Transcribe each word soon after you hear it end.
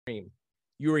stream.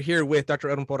 You are here with Dr.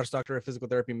 Edwin Porras, Doctor of Physical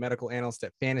Therapy, Medical Analyst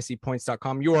at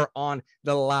fantasypoints.com. You are on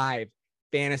the live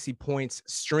Fantasy Points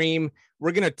stream.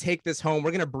 We're going to take this home.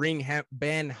 We're going to bring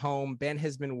Ben home. Ben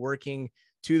has been working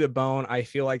to the bone, I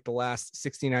feel like, the last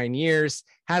 69 years,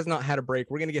 has not had a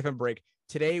break. We're going to give him a break.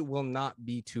 Today will not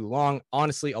be too long.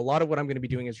 Honestly, a lot of what I'm going to be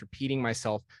doing is repeating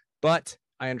myself, but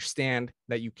I understand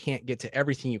that you can't get to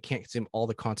everything. You can't consume all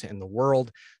the content in the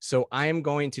world. So I am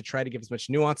going to try to give as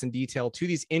much nuance and detail to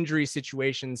these injury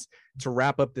situations to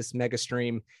wrap up this mega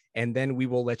stream. And then we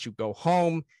will let you go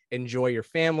home, enjoy your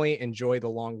family, enjoy the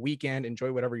long weekend,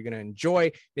 enjoy whatever you're going to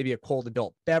enjoy, maybe a cold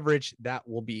adult beverage. That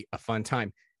will be a fun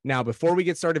time. Now, before we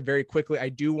get started very quickly, I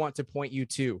do want to point you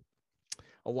to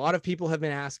a lot of people have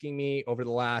been asking me over the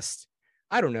last,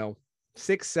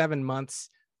 6-7 months,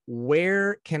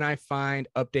 where can I find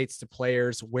updates to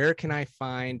players? Where can I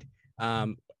find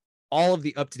all of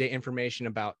the up-to-date information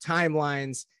about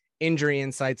timelines, injury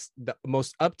insights, the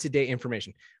most up-to-date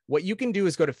information? What you can do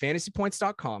is go to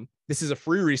fantasypoints.com. This is a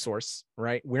free resource,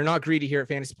 right? We're not greedy here at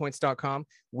fantasypoints.com.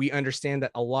 We understand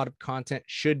that a lot of content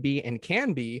should be and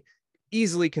can be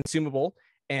easily consumable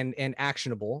and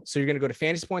actionable. So you're going to go to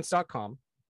fantasypoints.com.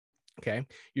 Okay.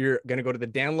 You're going to go to the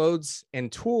downloads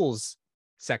and tools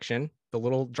section, the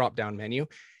little drop-down menu.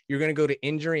 You're going to go to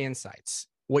injury insights.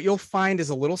 What you'll find is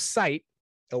a little site,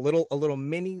 a little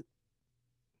mini,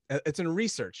 it's in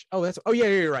research. Oh yeah,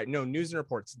 you're right. No, news and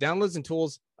reports, downloads and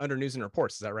tools under news and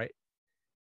reports. Is that right?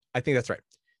 I think that's right.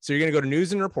 So you're going to go to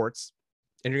news and reports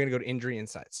and you're going to go to injury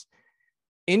insights.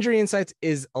 Injury insights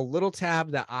is a little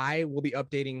tab that I will be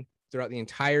updating throughout the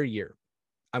entire year.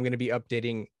 I'm going to be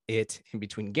updating it in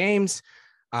between games.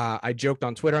 I joked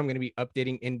on Twitter, I'm going to be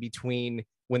updating in between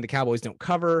when the Cowboys don't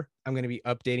cover. I'm going to be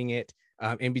updating it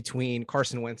in between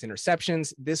Carson Wentz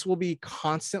interceptions. This will be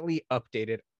constantly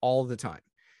updated all the time,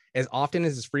 as often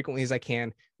as frequently as I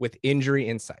can, with injury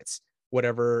insights.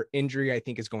 Whatever injury I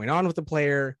think is going on with the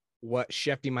player, what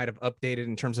Shefty might have updated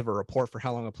in terms of a report for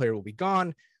how long a player will be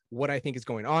gone, what I think is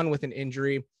going on with an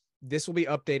injury. This will be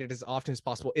updated as often as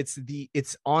possible.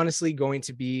 It's honestly going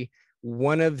to be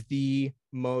one of the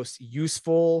most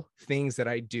useful things that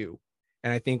I do.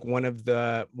 And I think one of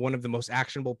the most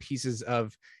actionable pieces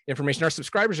of information. Our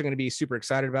subscribers are going to be super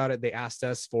excited about it. They asked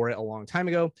us for it a long time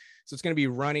ago. So it's going to be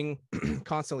running,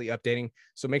 constantly updating.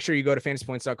 So make sure you go to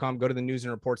fantasypoints.com, go to the news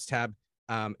and reports tab,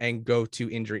 and go to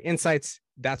injury insights.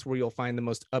 That's where you'll find the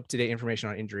most up-to-date information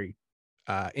on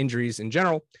injuries in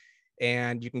general.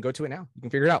 And you can go to it now. You can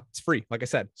figure it out. It's free, like I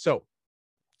said. So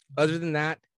other than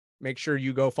that, make sure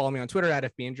you go follow me on Twitter at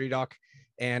FBInjuryDoc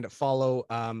and follow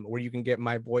where you can get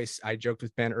my voice. I joked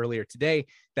with Ben earlier today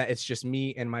that it's just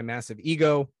me and my massive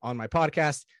ego on my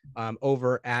podcast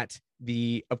over at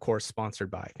the, of course, sponsored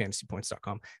by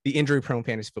fantasypoints.com, the Injury Prone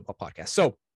Fantasy Football Podcast.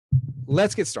 So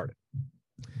let's get started.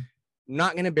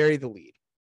 Not going to bury the lead.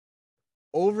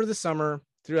 Over the summer,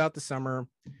 throughout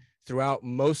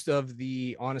most of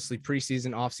the, honestly,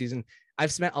 preseason, offseason,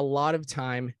 I've spent a lot of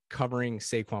time covering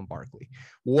Saquon Barkley.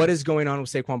 What is going on with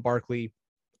Saquon Barkley?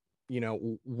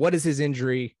 What is his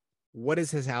injury? What is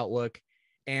his outlook?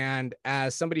 And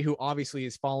as somebody who obviously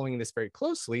is following this very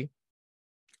closely,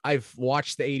 I've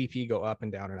watched the ADP go up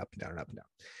and down and up and down and up and down.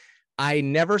 I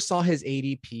never saw his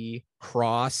ADP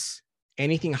cross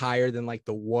anything higher than like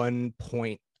the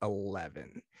 1.11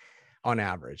 on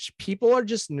average. People are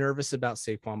just nervous about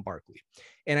Saquon Barkley,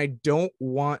 and I don't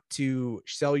want to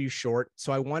sell you short.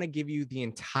 So I want to give you the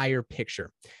entire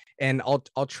picture, and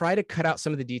I'll try to cut out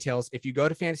some of the details. If you go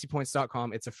to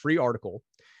fantasypoints.com, it's a free article.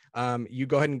 You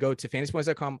go ahead and go to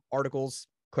fantasypoints.com articles,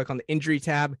 click on the injury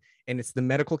tab, and it's the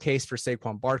medical case for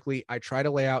Saquon Barkley. I try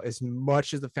to lay out as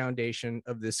much of the foundation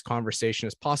of this conversation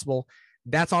as possible.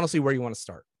 That's honestly where you want to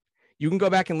start. You can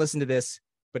go back and listen to this,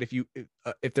 but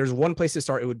if there's one place to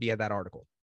start, it would be at that article.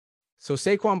 So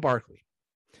Saquon Barkley,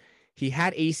 he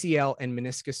had ACL and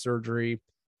meniscus surgery.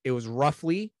 It was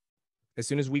roughly, as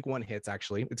soon as week 1 hits,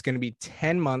 actually, it's going to be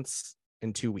 10 months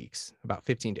and 2 weeks, about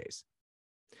 15 days.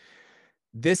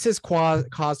 This has caused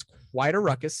quite a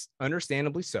ruckus,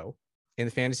 understandably so, in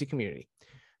the fantasy community.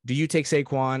 Do you take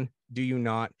Saquon? Do you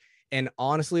not? And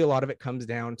honestly, a lot of it comes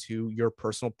down to your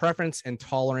personal preference and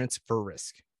tolerance for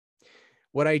risk.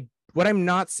 What I'm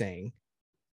not saying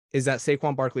is that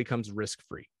Saquon Barkley comes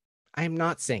risk-free. I am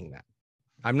not saying that.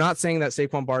 I'm not saying that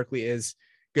Saquon Barkley is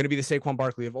going to be the Saquon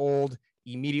Barkley of old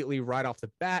immediately right off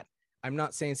the bat. I'm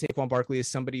not saying Saquon Barkley is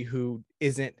somebody who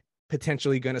isn't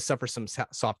potentially going to suffer some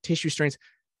soft tissue strains.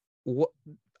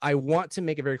 I want to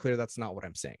make it very clear that's not what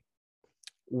I'm saying.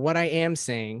 What I am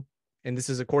saying, and this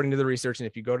is according to the research, and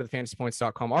if you go to the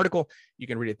fantasypoints.com article, you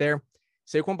can read it there.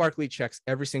 Saquon Barkley checks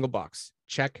every single box.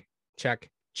 Check, check,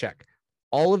 check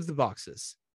all of the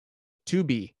boxes to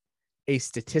be a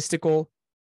statistical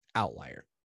outlier.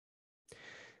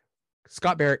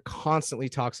 Scott Barrett constantly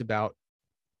talks about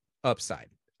upside.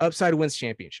 Upside wins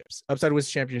championships. Upside wins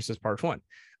championships part 1.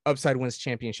 Upside wins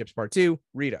championships part 2,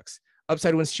 redux.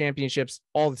 Upside wins championships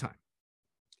all the time.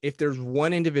 If there's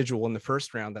one individual in the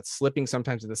first round that's slipping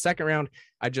sometimes in the second round,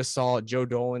 I just saw Joe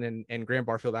Dolan and Graham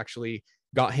Barfield actually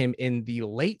got him in the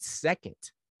late second,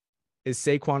 is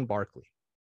Saquon Barkley.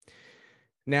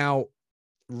 Now,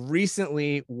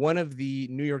 recently, one of the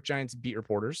New York Giants beat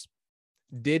reporters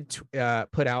did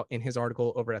put out in his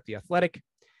article over at The Athletic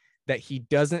that he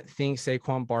doesn't think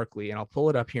Saquon Barkley, and I'll pull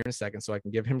it up here in a second so I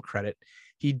can give him credit.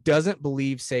 He doesn't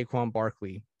believe Saquon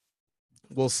Barkley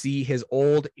will see his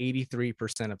old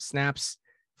 83% of snaps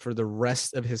for the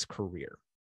rest of his career.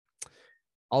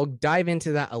 I'll dive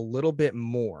into that a little bit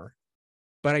more,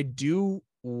 but I do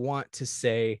want to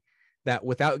say that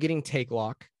without getting take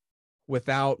lock,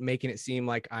 without making it seem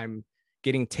like I'm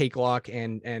getting take lock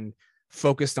and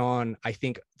focused on, I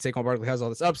think Saquon Barkley has all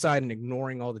this upside and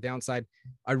ignoring all the downside,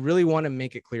 I really want to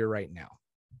make it clear right now.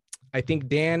 I think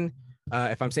Dan,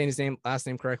 if I'm saying his last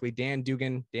name correctly, Dan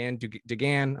Dugan,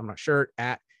 I'm not sure,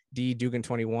 at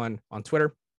DDugan21 on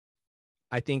Twitter.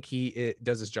 I think he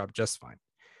does his job just fine.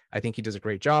 I think he does a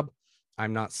great job. I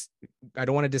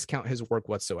don't want to discount his work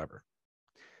whatsoever.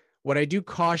 What I do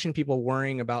caution people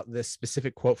worrying about this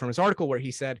specific quote from his article where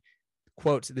he said,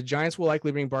 quote, the Giants will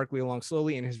likely bring Barkley along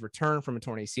slowly in his return from a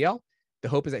torn ACL. The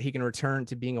hope is that he can return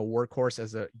to being a workhorse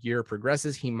as the year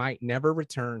progresses. He might never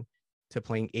return to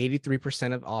playing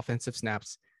 83% of offensive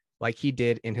snaps like he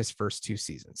did in his first 2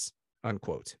 seasons,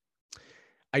 unquote.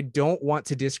 I don't want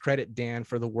to discredit Dan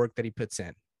for the work that he puts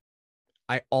in.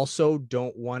 I also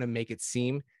don't want to make it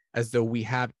seem as though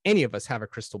any of us have a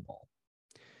crystal ball.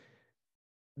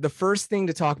 The first thing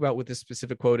to talk about with this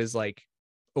specific quote is like,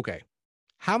 okay,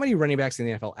 how many running backs in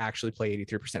the NFL actually play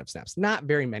 83% of snaps? Not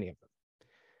very many of them.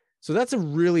 So that's a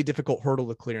really difficult hurdle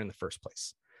to clear in the first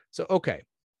place. So, okay,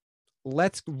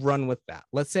 let's run with that.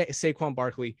 Let's say Saquon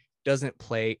Barkley doesn't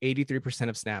play 83%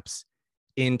 of snaps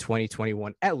in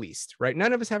 2021, at least, right?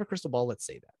 None of us have a crystal ball. Let's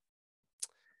say that.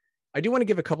 I do want to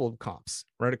give a couple of comps,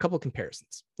 right? A couple of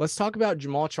comparisons. Let's talk about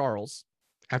Jamal Charles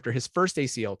after his first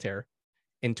ACL tear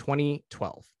in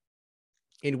 2012.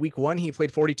 In week 1, he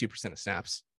played 42% of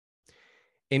snaps.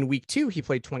 In week 2, he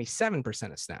played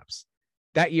 27% of snaps.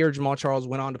 That year, Jamal Charles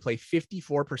went on to play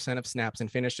 54% of snaps and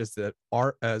finished as the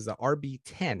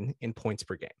RB10 in points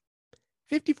per game.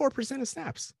 54% of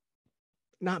snaps.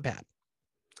 Not bad.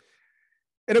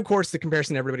 And of course, the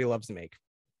comparison everybody loves to make.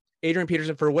 Adrian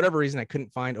Peterson, for whatever reason, I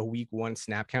couldn't find a week 1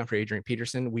 snap count for Adrian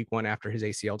Peterson, week 1 after his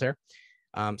ACL tear.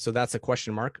 So that's a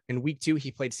question mark. In week 2,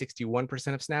 he played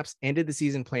 61% of snaps, ended the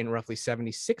season playing roughly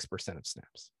 76% of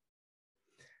snaps.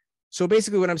 So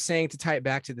basically what I'm saying, to tie it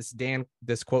back to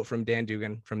this quote from Dan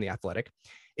Dugan from The Athletic,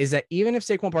 is that even if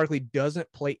Saquon Barkley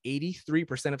doesn't play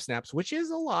 83% of snaps, which is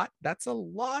a lot, that's a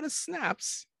lot of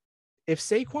snaps. If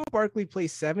Saquon Barkley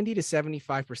plays 70 to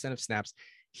 75% of snaps,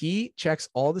 he checks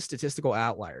all the statistical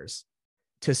outliers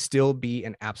to still be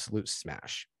an absolute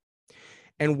smash.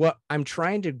 And what I'm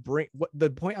trying to the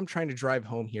point I'm trying to drive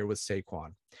home here with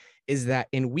Saquon is that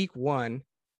in week 1,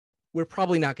 we're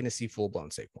probably not going to see full-blown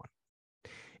Saquon.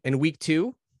 In week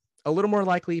 2, a little more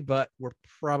likely, but we're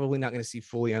probably not going to see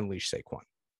fully unleashed Saquon.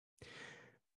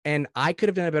 And I could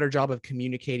have done a better job of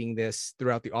communicating this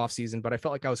throughout the offseason, but I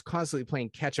felt like I was constantly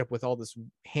playing catch up with all this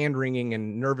hand-wringing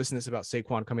and nervousness about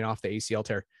Saquon coming off the ACL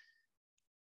tear.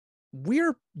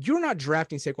 You're not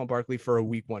drafting Saquon Barkley for a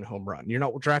week 1 home run. You're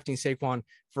not drafting Saquon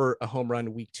for a home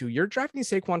run week 2. You're drafting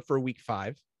Saquon for week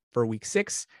 5, for week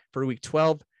 6, for week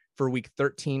 12, for week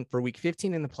 13, for week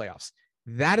 15 in the playoffs.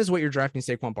 That is what you're drafting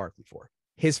Saquon Barkley for.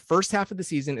 His first half of the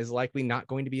season is likely not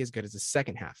going to be as good as the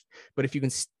second half. But if you can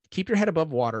keep your head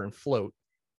above water and float,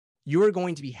 you are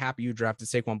going to be happy you drafted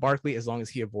Saquon Barkley as long as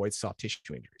he avoids soft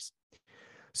tissue injuries.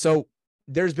 So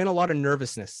there's been a lot of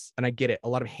nervousness, and I get it, a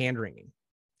lot of hand-wringing.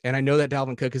 And I know that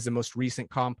Dalvin Cook is the most recent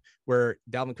comp where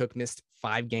Dalvin Cook missed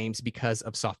 5 games because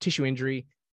of soft tissue injury.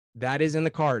 That is in the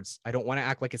cards. I don't want to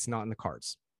act like it's not in the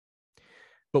cards.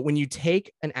 But when you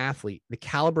take an athlete, the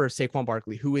caliber of Saquon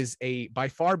Barkley, who is a by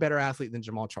far better athlete than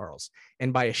Jamal Charles,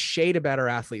 and by a shade a better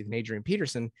athlete than Adrian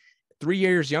Peterson, 3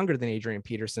 years younger than Adrian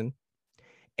Peterson,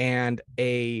 and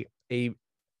a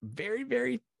very,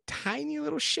 very tiny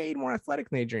little shade more athletic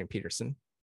than Adrian Peterson,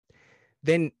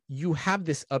 then you have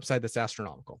this upside that's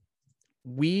astronomical.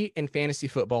 We in fantasy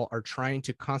football are trying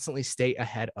to constantly stay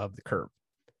ahead of the curve.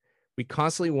 We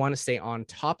constantly want to stay on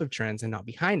top of trends and not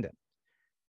behind them.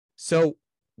 So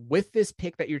with this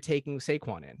pick that you're taking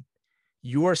Saquon in,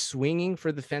 You are swinging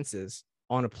for the fences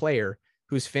on a player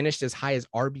who's finished as high as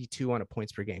RB2 on a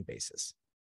points per game basis.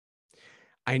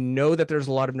 I know that there's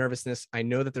a lot of nervousness. I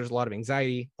know that there's a lot of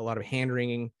anxiety, a lot of hand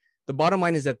wringing. The bottom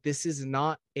line is that this is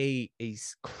not a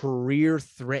career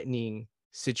threatening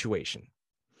situation.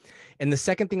 And the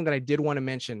second thing that I did want to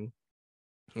mention,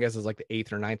 I guess it's like the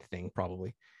 8th or 9th thing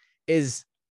probably, is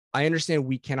I understand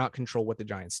we cannot control what the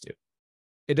Giants do.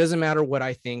 It doesn't matter what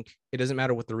I think. It doesn't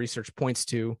matter what the research points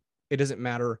to. It doesn't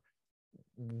matter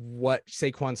what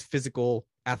Saquon's physical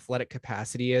athletic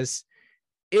capacity is.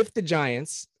 If the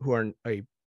Giants, who are a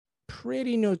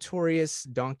pretty notorious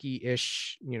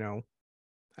donkey-ish,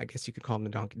 I guess you could call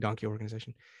them the donkey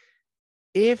organization,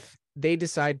 if they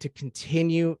decide to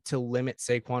continue to limit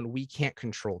Saquon, we can't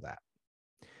control that.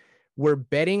 We're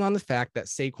betting on the fact that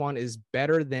Saquon is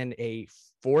better than a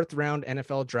 4th round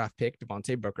NFL draft pick,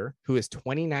 Devontae Booker, who is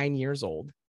 29 years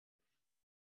old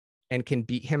and can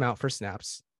beat him out for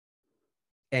snaps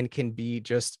and can be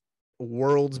just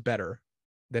worlds better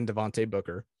than Devontae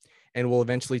Booker and will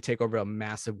eventually take over a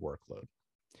massive workload.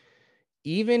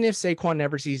 Even if Saquon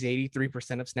never sees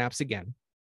 83% of snaps again,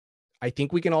 I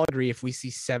think we can all agree if we see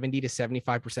 70 to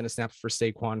 75% of snaps for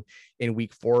Saquon in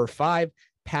week 4 or 5,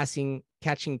 catching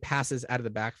passes out of the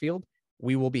backfield,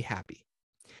 we will be happy.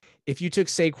 If you took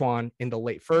Saquon in the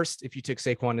late 1st, if you took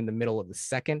Saquon in the middle of the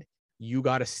 2nd, you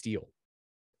got to steal.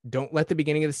 Don't let the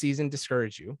beginning of the season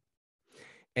discourage you.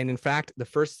 And in fact, the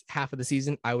first half of the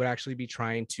season, I would actually be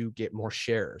trying to get more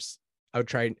shares. I would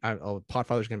try,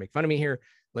 Podfather's going to make fun of me here.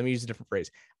 Let me use a different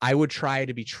phrase. I would try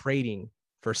to be trading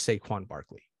for Saquon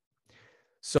Barkley.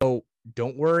 So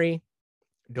don't worry.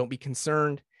 Don't be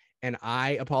concerned. And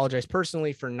I apologize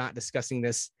personally for not discussing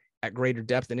this at greater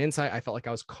depth and insight. I felt like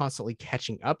I was constantly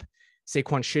catching up.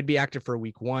 Saquon should be active for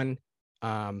week 1.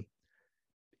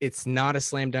 It's not a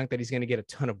slam dunk that he's going to get a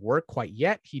ton of work quite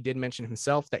yet. He did mention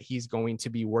himself that he's going to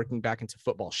be working back into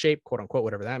football shape, quote unquote,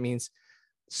 whatever that means.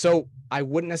 So I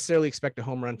wouldn't necessarily expect a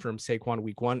home run from Saquon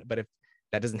week 1, but if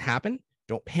that doesn't happen,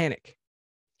 don't panic.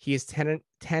 He is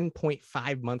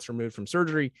 10.5 months removed from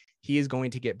surgery. He is going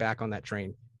to get back on that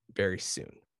train very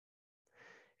soon.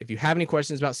 If you have any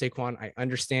questions about Saquon, I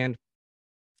understand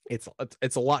it's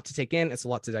a lot to take in. It's a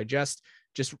lot to digest.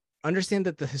 Just understand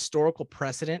that the historical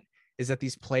precedent is that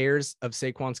these players of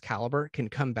Saquon's caliber can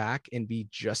come back and be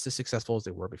just as successful as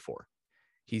they were before.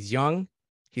 He's young.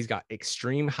 He's got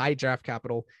extreme high draft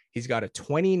capital. He's got a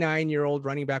 29-year-old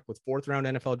running back with 4th round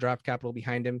NFL draft capital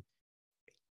behind him.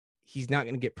 He's not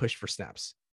going to get pushed for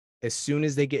snaps. As soon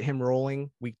as they get him rolling,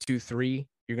 week 2, 3,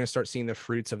 you're going to start seeing the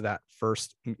fruits of that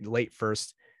late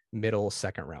first, middle,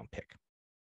 2nd round pick.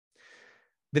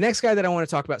 The next guy that I want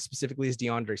to talk about specifically is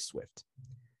DeAndre Swift.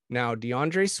 Now,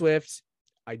 DeAndre Swift,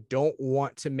 I don't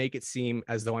want to make it seem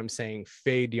as though I'm saying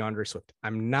fade DeAndre Swift.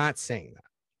 I'm not saying that.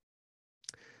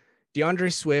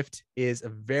 DeAndre Swift is a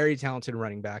very talented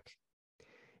running back,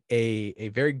 a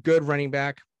very good running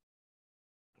back,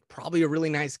 probably a really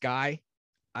nice guy.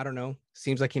 I don't know.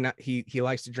 Seems like he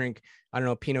likes to drink, I don't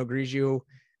know, Pinot Grigio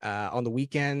on the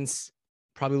weekends,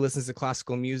 probably listens to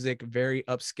classical music, very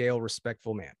upscale,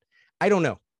 respectful man. I don't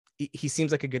know. He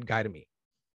seems like a good guy to me.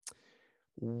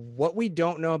 What we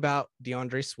don't know about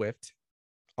DeAndre Swift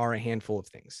are a handful of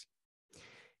things.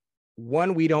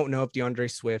 One, we don't know if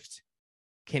DeAndre Swift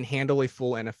can handle a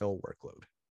full NFL workload,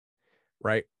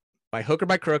 right? By hook or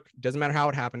by crook, doesn't matter how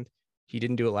it happened. He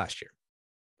didn't do it last year.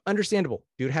 Understandable.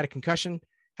 Dude had a concussion,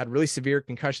 had really severe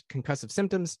concussive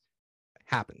symptoms.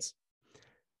 Happens.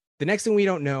 The next thing we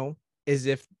don't know is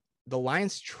if the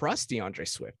Lions trust DeAndre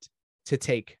Swift to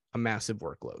take a massive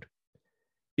workload,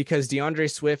 because DeAndre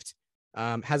Swift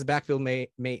has a backfield mate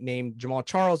named Jamal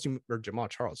Charles.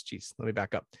 Geez, let me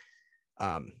back up.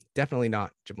 Definitely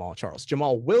not Jamal Charles.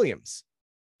 Jamal Williams,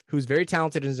 who's very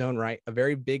talented in his own right, a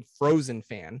very big Frozen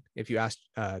fan. If you ask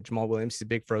Jamal Williams, he's a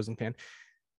big Frozen fan.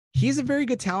 He's a very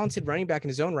good, talented running back in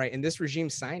his own right, and this regime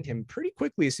signed him pretty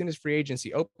quickly as soon as free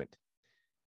agency opened.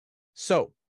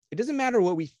 So it doesn't matter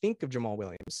what we think of Jamal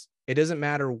Williams. It doesn't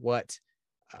matter what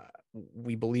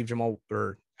we believe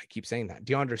I keep saying that,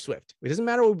 DeAndre Swift. It doesn't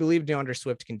matter what we believe DeAndre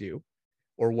Swift can do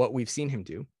or what we've seen him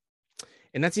do.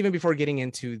 And that's even before getting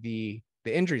into the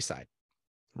injury side,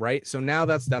 right? So now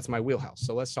that's my wheelhouse.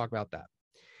 So let's talk about that.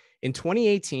 In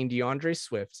 2018, DeAndre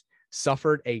Swift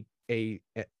suffered a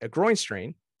groin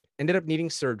strain, ended up needing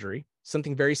surgery,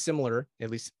 something very similar, at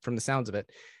least from the sounds of it,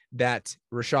 that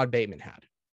Rashad Bateman had.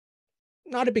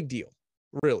 Not a big deal,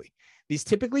 really. These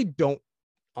typically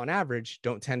on average,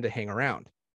 don't tend to hang around.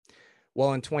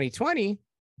 Well, in 2020,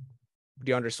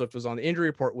 DeAndre Swift was on the injury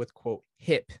report with, quote,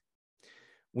 hip.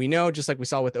 We know, just like we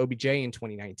saw with OBJ in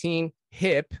 2019,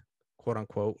 hip, quote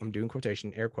unquote, I'm doing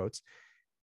quotation, air quotes,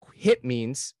 hip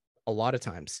means a lot of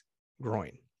times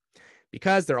groin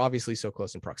because they're obviously so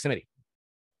close in proximity.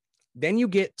 Then you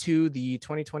get to the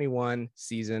 2021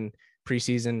 season,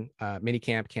 preseason, mini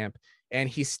camp, and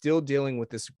he's still dealing with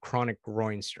this chronic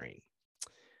groin strain.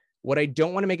 What I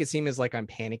don't want to make it seem is like I'm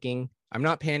panicking. I'm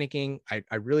not panicking.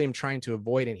 I really am trying to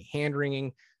avoid any hand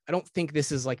wringing. I don't think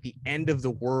this is like the end of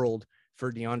the world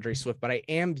for DeAndre Swift, but I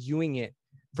am viewing it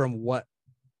from what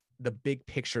the big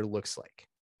picture looks like.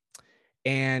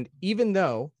 And even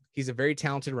though he's a very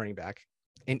talented running back,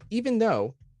 and even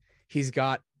though he's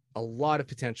got a lot of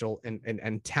potential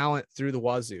and talent through the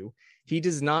wazoo, he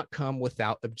does not come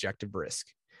without objective risk.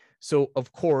 So,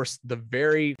 of course, the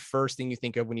very first thing you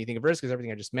think of when you think of risk is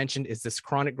everything I just mentioned is this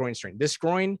chronic groin strain. These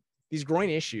groin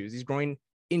issues, these groin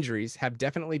injuries have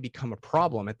definitely become a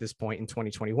problem at this point in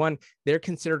 2021. They're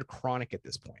considered chronic at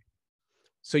this point.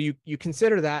 So you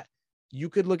consider that. You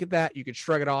could look at that. You could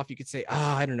shrug it off. You could say,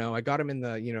 I don't know. I got him in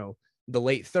the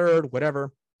late third,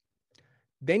 whatever.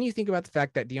 Then you think about the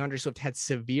fact that DeAndre Swift had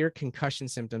severe concussion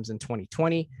symptoms in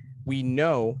 2020. We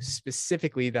know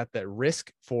specifically that the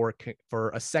risk for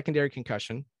a secondary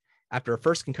concussion after a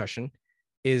first concussion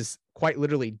is quite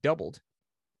literally doubled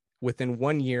within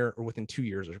 1 year or within 2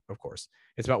 years, of course.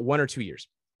 It's about 1 or 2 years.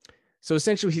 So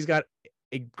essentially, he's got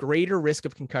a greater risk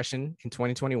of concussion in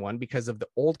 2021 because of the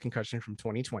old concussion from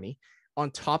 2020,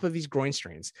 on top of these groin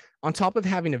strains, on top of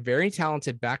having a very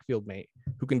talented backfield mate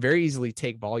who can very easily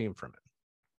take volume from it.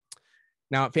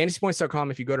 Now, at fantasypoints.com,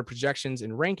 if you go to projections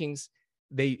and rankings,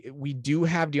 we do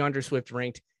have DeAndre Swift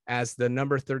ranked as the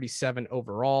number 37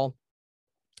 overall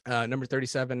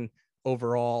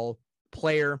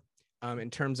player. In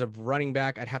terms of running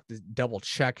back, I'd have to double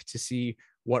check to see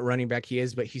what running back he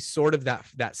is, but he's sort of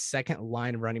that second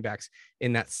line of running backs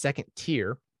in that second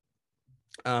tier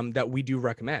that we do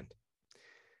recommend.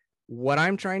 What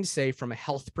I'm trying to say from a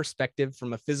health perspective,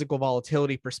 from a physical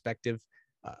volatility perspective,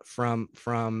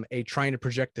 from a trying to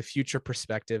project the future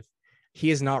perspective,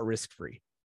 he is not risk-free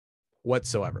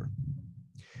whatsoever.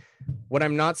 What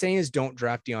I'm not saying is don't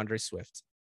draft DeAndre Swift.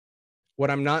 What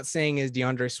I'm not saying is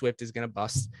DeAndre Swift is going to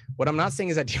bust. What I'm not saying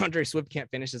is that DeAndre Swift can't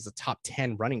finish as a top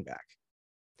 10 running back.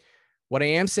 What I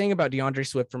am saying about DeAndre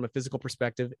Swift from a physical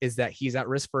perspective is that he's at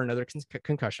risk for another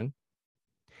concussion.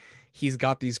 He's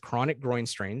got these chronic groin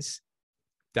strains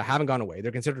that haven't gone away.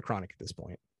 They're considered chronic at this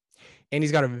point. And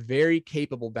he's got a very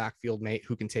capable backfield mate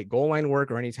who can take goal line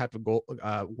work or any type of goal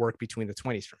work between the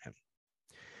 20s from him.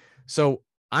 So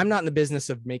I'm not in the business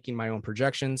of making my own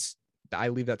projections. I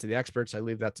leave that to the experts. I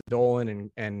leave that to Dolan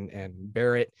and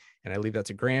Barrett, and I leave that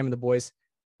to Graham and the boys.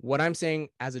 What I'm saying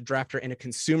as a drafter and a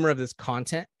consumer of this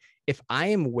content, if I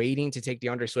am waiting to take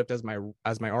DeAndre Swift as my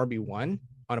RB1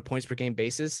 on a points per game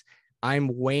basis,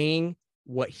 I'm weighing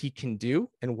what he can do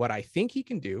and what I think he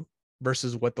can do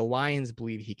versus what the Lions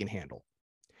believe he can handle.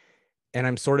 And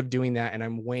I'm sort of doing that, and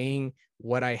I'm weighing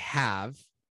what I have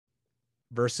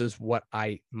versus what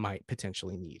I might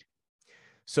potentially need.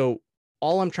 So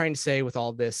all I'm trying to say with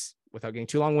all this, without getting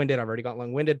too long-winded, I've already got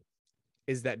long-winded,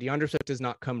 is that DeAndre Swift does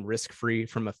not come risk-free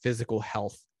from a physical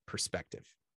health perspective.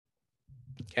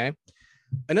 Okay.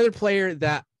 Another player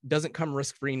that doesn't come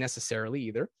risk-free necessarily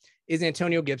either is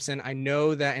Antonio Gibson. I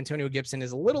know that Antonio Gibson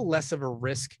is a little less of a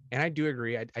risk, and I do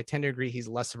agree. I tend to agree he's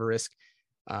less of a risk.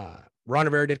 Ron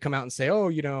Rivera did come out and say,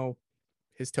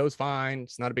 his toe's fine.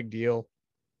 It's not a big deal.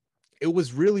 It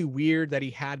was really weird that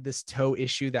he had this toe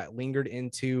issue that lingered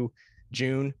into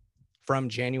June from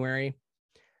January.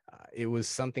 It was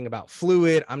something about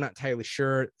fluid. I'm not entirely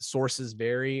sure. Sources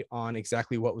vary on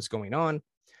exactly what was going on.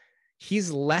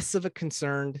 He's less of a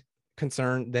concern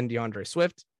than DeAndre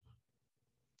Swift,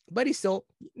 but he's still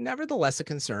nevertheless a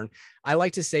concern. I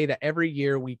like to say that every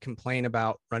year we complain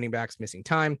about running backs missing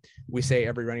time. We say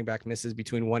every running back misses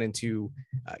between 1 and 2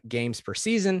 games per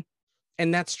season,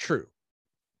 and that's true.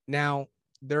 Now,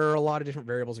 there are a lot of different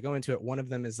variables that go into it. One of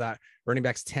them is that running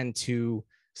backs tend to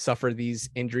suffer these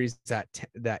injuries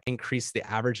that increase the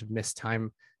average of missed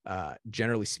time.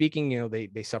 Generally speaking,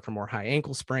 they suffer more high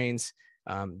ankle sprains.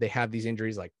 They have these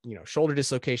injuries like, shoulder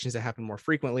dislocations that happen more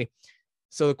frequently.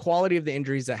 So the quality of the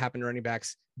injuries that happen to running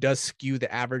backs does skew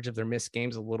the average of their missed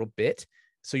games a little bit.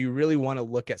 So you really want to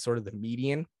look at sort of the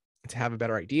median to have a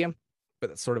better idea, but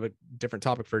that's sort of a different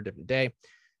topic for a different day.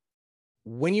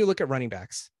 When you look at running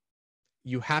backs,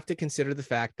 you have to consider the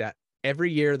fact that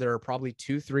every year there are probably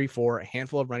 2, 3, 4, a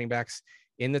handful of running backs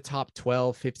in the top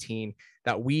 12, 15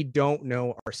 that we don't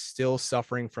know are still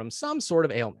suffering from some sort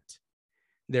of ailment.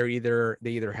 They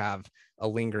either have a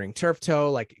lingering turf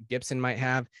toe like Gibson might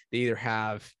have. They either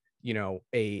have,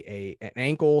 an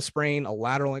ankle sprain, a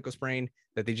lateral ankle sprain.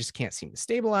 that they just can't seem to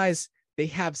stabilize. They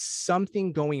have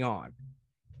something going on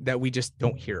that we just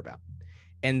don't hear about.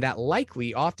 And that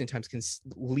likely oftentimes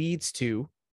leads to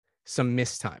some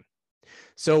missed time.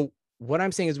 So what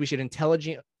I'm saying is we should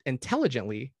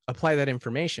intelligently apply that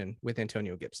information with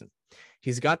Antonio Gibson.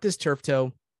 He's got this turf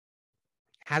toe,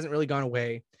 hasn't really gone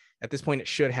away. At this point, it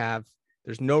should have.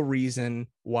 There's no reason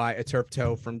why a turf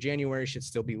toe from January should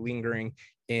still be lingering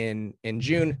in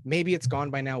June. Maybe it's gone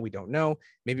by now. We don't know.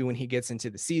 Maybe when he gets into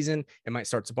the season, it might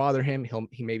start to bother him.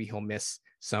 Maybe he'll miss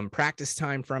some practice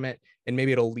time from it, and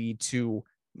maybe it'll lead to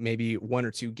maybe 1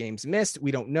 or 2 games missed.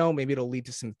 We don't know. Maybe it'll lead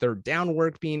to some third down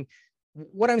work being.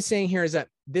 What I'm saying here is that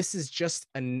this is just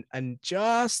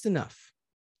just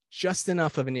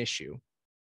enough of an issue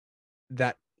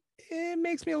that it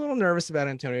makes me a little nervous about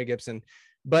Antonio Gibson.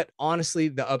 But honestly,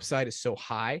 the upside is so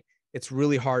high, it's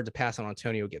really hard to pass on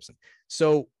Antonio Gibson.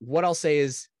 So what I'll say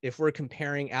is, if we're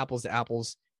comparing apples to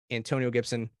apples, Antonio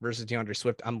Gibson versus DeAndre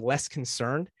Swift, I'm less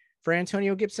concerned for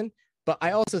Antonio Gibson. But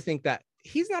I also think that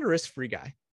he's not a risk-free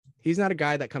guy. He's not a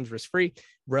guy that comes risk-free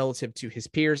relative to his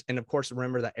peers. And of course,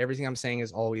 remember that everything I'm saying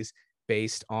is always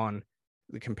based on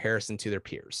the comparison to their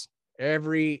peers.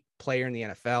 Every player in the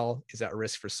NFL is at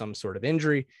risk for some sort of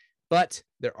injury, but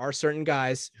there are certain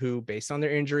guys who, based on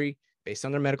their injury, based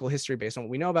on their medical history, based on what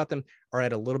we know about them, are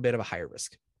at a little bit of a higher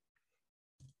risk.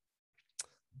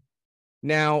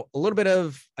 Now, a little bit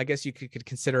of, I guess you could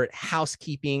consider it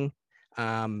housekeeping.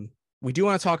 We do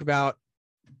want to talk about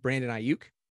Brandon Ayuk.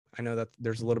 I know that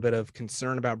there's a little bit of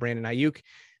concern about Brandon Ayuk.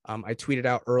 I tweeted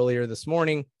out earlier this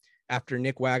morning after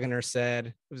Nick Wagoner said,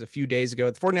 it was a few days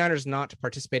ago, the 49ers not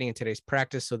participating in today's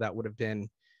practice. So that would have been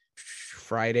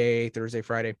Thursday,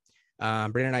 Friday.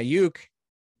 Brandon Ayuk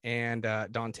and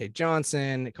Dante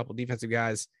Johnson, a couple defensive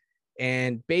guys.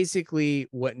 And basically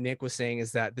what Nick was saying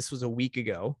is that this was a week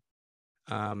ago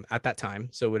at that time.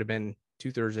 So it would have been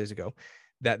 2 Thursdays ago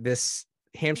that this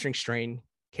hamstring strain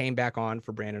came back on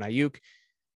for Brandon Ayuk.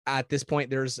 At this point,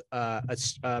 there's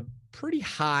a pretty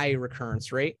high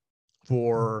recurrence rate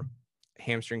for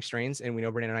hamstring strains. And we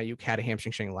know Brandon Ayuk had a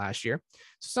hamstring strain last year.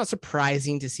 So it's not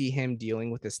surprising to see him dealing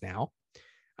with this now.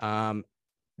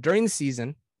 During the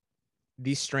season,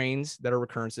 these strains that are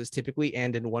recurrences typically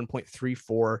end in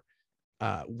 1.34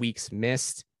 weeks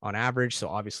missed on average. So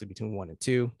obviously between 1 and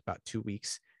 2, about 2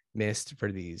 weeks missed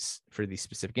for these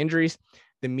specific injuries.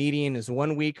 The median is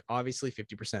 1 week, obviously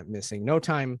 50% missing no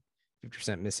time,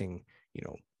 50% missing,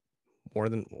 more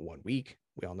than 1 week.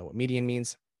 We all know what median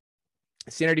means.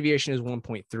 Standard deviation is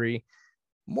 1.3.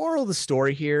 Moral of the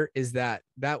story here is that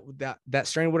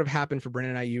strain would have happened for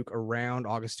Brandon Ayuk around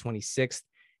August 26th,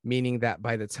 meaning that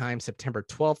by the time September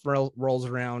 12th rolls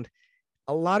around,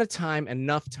 a lot of time,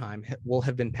 enough time will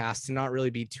have been passed to not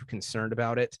really be too concerned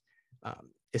about it,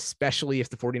 especially if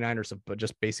the 49ers have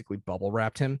just basically bubble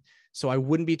wrapped him. So I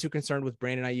wouldn't be too concerned with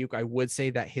Brandon Ayuk. I would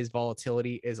say that his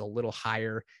volatility is a little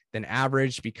higher than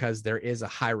average because there is a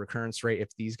high recurrence rate if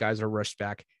these guys are rushed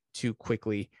back too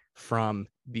quickly from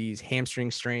these hamstring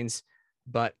strains.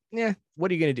 But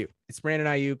what are you going to do? It's Brandon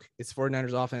Ayuk. It's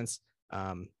 49ers offense.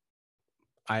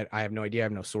 I have no idea. I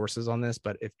have no sources on this,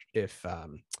 but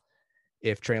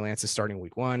if Trey Lance is starting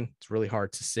week 1, it's really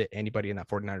hard to sit anybody in that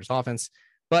 49ers offense.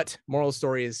 But moral of the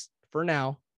story is, for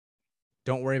now,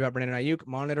 don't worry about Brandon Ayuk.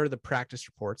 Monitor the practice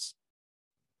reports,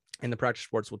 and the practice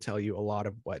reports will tell you a lot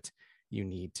of what you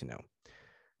need to know.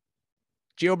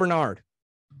 Gio Bernard,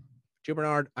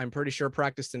 I'm pretty sure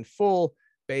practiced in full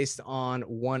based on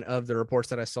one of the reports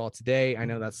that I saw today. I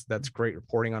know that's great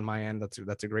reporting on my end.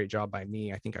 That's a great job by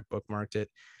me. I think I bookmarked it,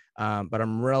 but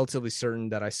I'm relatively certain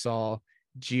that I saw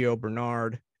Gio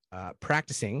Bernard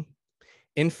practicing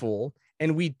in full.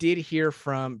 And we did hear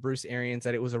from Bruce Arians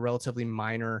that it was a relatively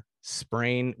minor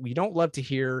sprain. We don't love to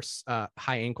hear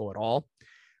high ankle at all,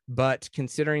 but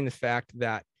considering the fact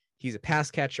that he's a pass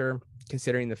catcher,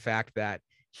 considering the fact that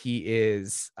he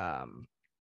is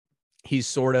he's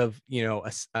sort of,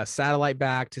 a satellite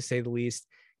back, to say the least.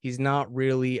 He's not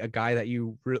really a guy that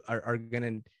you are going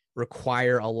to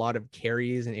require a lot of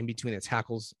carries and in between the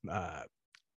tackles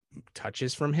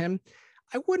touches from him.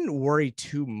 I wouldn't worry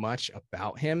too much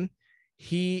about him.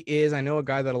 He is, I know, a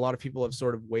guy that a lot of people have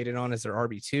sort of waited on as their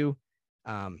RB2.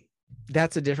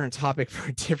 That's a different topic for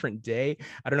a different day.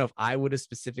 I don't know if I would have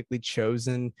specifically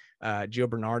chosen Gio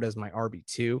Bernard as my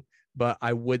RB2, but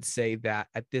I would say that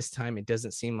at this time, it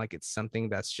doesn't seem like it's something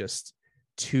that's just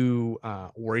too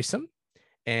worrisome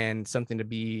and something to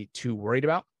be too worried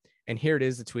about. And here it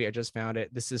is, the tweet. I just found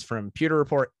it. This is from Pewter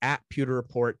Report, at Pewter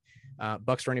Report.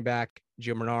 Bucs running back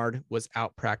Gio Bernard was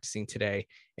out practicing today,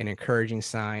 an encouraging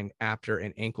sign after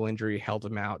an ankle injury held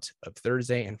him out of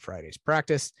Thursday and Friday's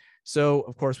practice. So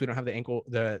of course we don't have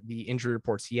the injury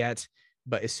reports yet,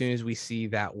 but as soon as we see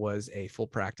that was a full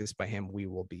practice by him, we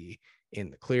will be in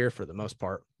the clear for the most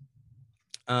part.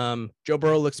 Joe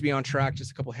Burrow looks to be on track.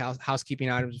 Just a couple housekeeping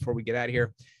items before we get out of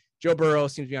here. Joe Burrow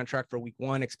seems to be on track for week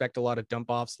 1. Expect a lot of dump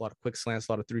offs, a lot of quick slants,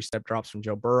 a lot of 3-step drops from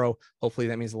Joe Burrow. Hopefully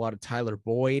that means a lot of Tyler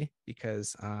Boyd,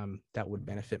 because that would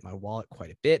benefit my wallet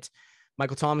quite a bit.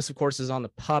 Michael Thomas, of course, is on the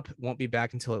PUP. Won't be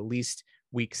back until at least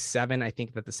week 7. I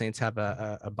think that the Saints have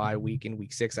a bye week in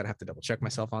week 6. I'd have to double check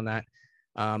myself on that.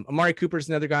 Amari Cooper is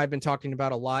another guy I've been talking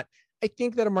about a lot. I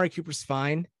think that Amari Cooper's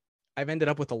fine. I've ended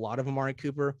up with a lot of Amari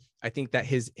Cooper. I think that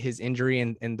his injury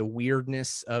and the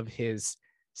weirdness of his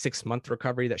 6-month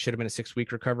recovery that should have been a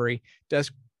 6-week recovery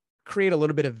does create a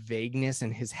little bit of vagueness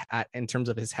in terms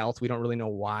of his health. We don't really know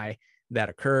why that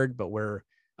occurred, but we're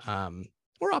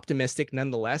optimistic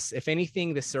nonetheless. If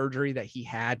anything, the surgery that he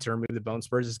had to remove the bone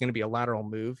spurs is going to be a lateral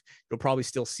move. You'll probably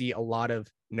still see a lot of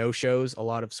no-shows, a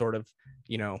lot of sort of,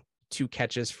 2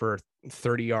 catches for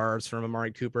 30 yards from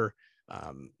Amari Cooper.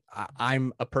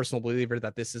 I'm a personal believer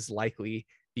that this is likely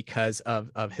because of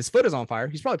his foot is on fire.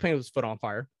 He's probably playing with his foot on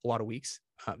fire a lot of weeks.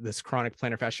 This chronic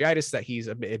plantar fasciitis that he's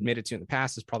admitted to in the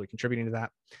past is probably contributing to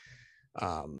that.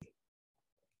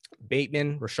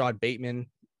 Rashad Bateman,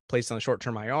 placed on the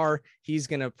short-term IR. He's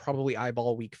going to probably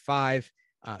eyeball week 5.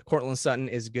 Cortland Sutton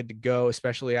is good to go,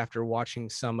 especially after watching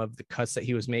some of the cuts that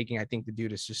he was making. I think the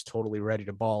dude is just totally ready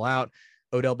to ball out.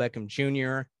 Odell Beckham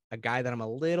Jr., a guy that I'm a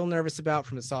little nervous about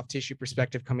from a soft tissue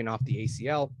perspective coming off the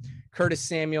ACL. Curtis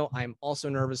Samuel, I'm also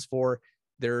nervous for.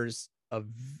 It's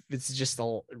just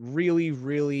a really,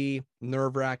 really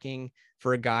nerve-wracking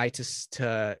for a guy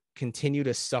to continue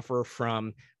to suffer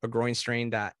from a groin strain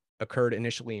that occurred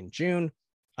initially in June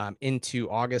into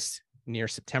August, near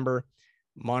September.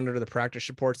 Monitor the practice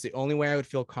reports. The only way I would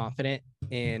feel confident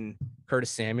in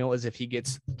Curtis Samuel is if he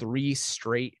gets 3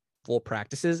 straight full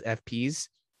practices, FPs,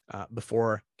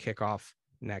 before kickoff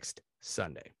next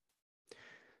Sunday.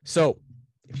 So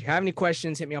if you have any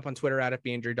questions, hit me up on Twitter at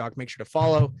FBInjuryDoc. Make sure to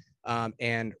follow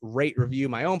and rate, review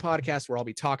my own podcast, where I'll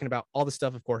be talking about all the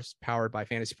stuff, of course, powered by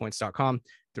fantasypoints.com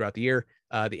throughout the year,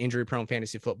 the Injury Prone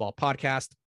Fantasy Football Podcast.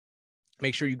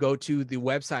 Make sure you go to the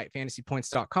website,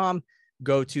 fantasypoints.com,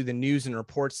 go to the news and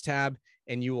reports tab,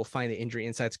 and you will find the injury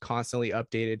insights constantly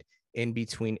updated in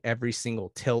between every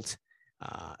single tilt.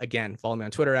 Again, follow me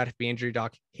on Twitter at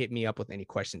FBInjuryDoc. Hit me up with any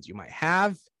questions you might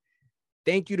have.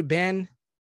 Thank you to Ben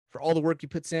for all the work he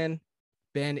puts in.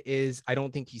 Ben I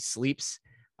don't think he sleeps.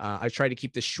 I tried to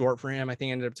keep this short for him. I think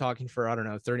I ended up talking for,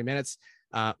 30 minutes.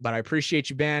 But I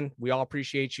appreciate you, Ben. We all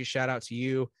appreciate you. Shout out to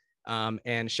you.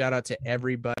 And shout out to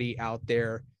everybody out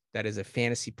there that is a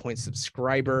Fantasy Points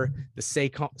subscriber. The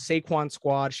Saquon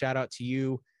squad, shout out to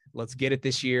you. Let's get it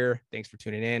this year. Thanks for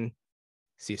tuning in.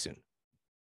 See you soon.